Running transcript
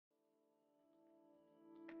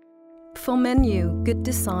For Menu, good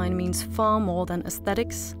design means far more than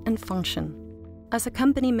aesthetics and function. As a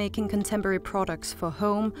company making contemporary products for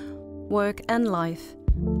home, work and life,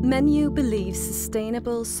 Menu believes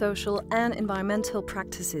sustainable, social and environmental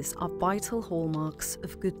practices are vital hallmarks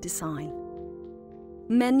of good design.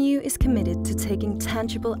 Menu is committed to taking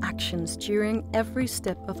tangible actions during every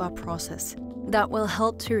step of our process that will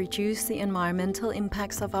help to reduce the environmental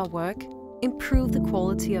impacts of our work, improve the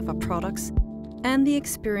quality of our products, and the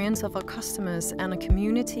experience of our customers and a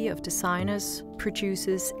community of designers,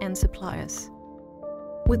 producers and suppliers.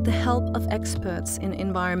 With the help of experts in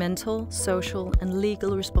environmental, social and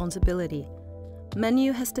legal responsibility,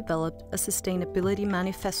 Menu has developed a Sustainability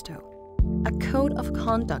Manifesto, a code of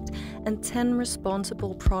conduct and 10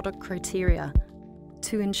 responsible product criteria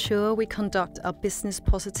to ensure we conduct our business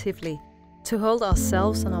positively, to hold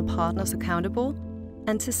ourselves and our partners accountable,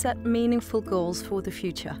 and to set meaningful goals for the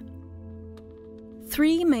future.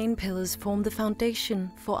 3 main pillars form the foundation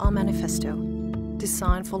for our manifesto: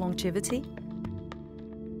 design for longevity,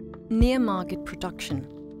 near-market production,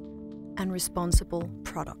 and responsible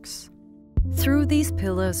products. Through these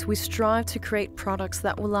pillars, we strive to create products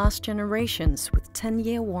that will last generations with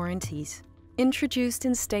 10-year warranties, introduced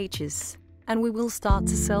in stages, and we will start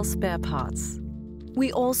to sell spare parts.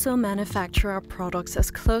 We also manufacture our products as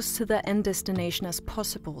close to their end destination as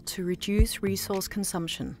possible to reduce resource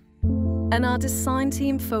consumption. And our design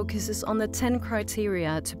team focuses on the 10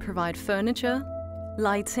 criteria to provide furniture,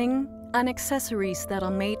 lighting, and accessories that are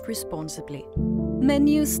made responsibly.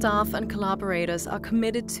 Menu staff and collaborators are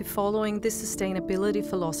committed to following this sustainability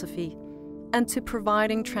philosophy and to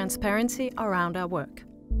providing transparency around our work.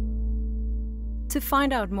 To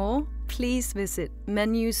find out more, please visit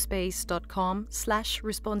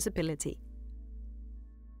menuspace.com/responsibility.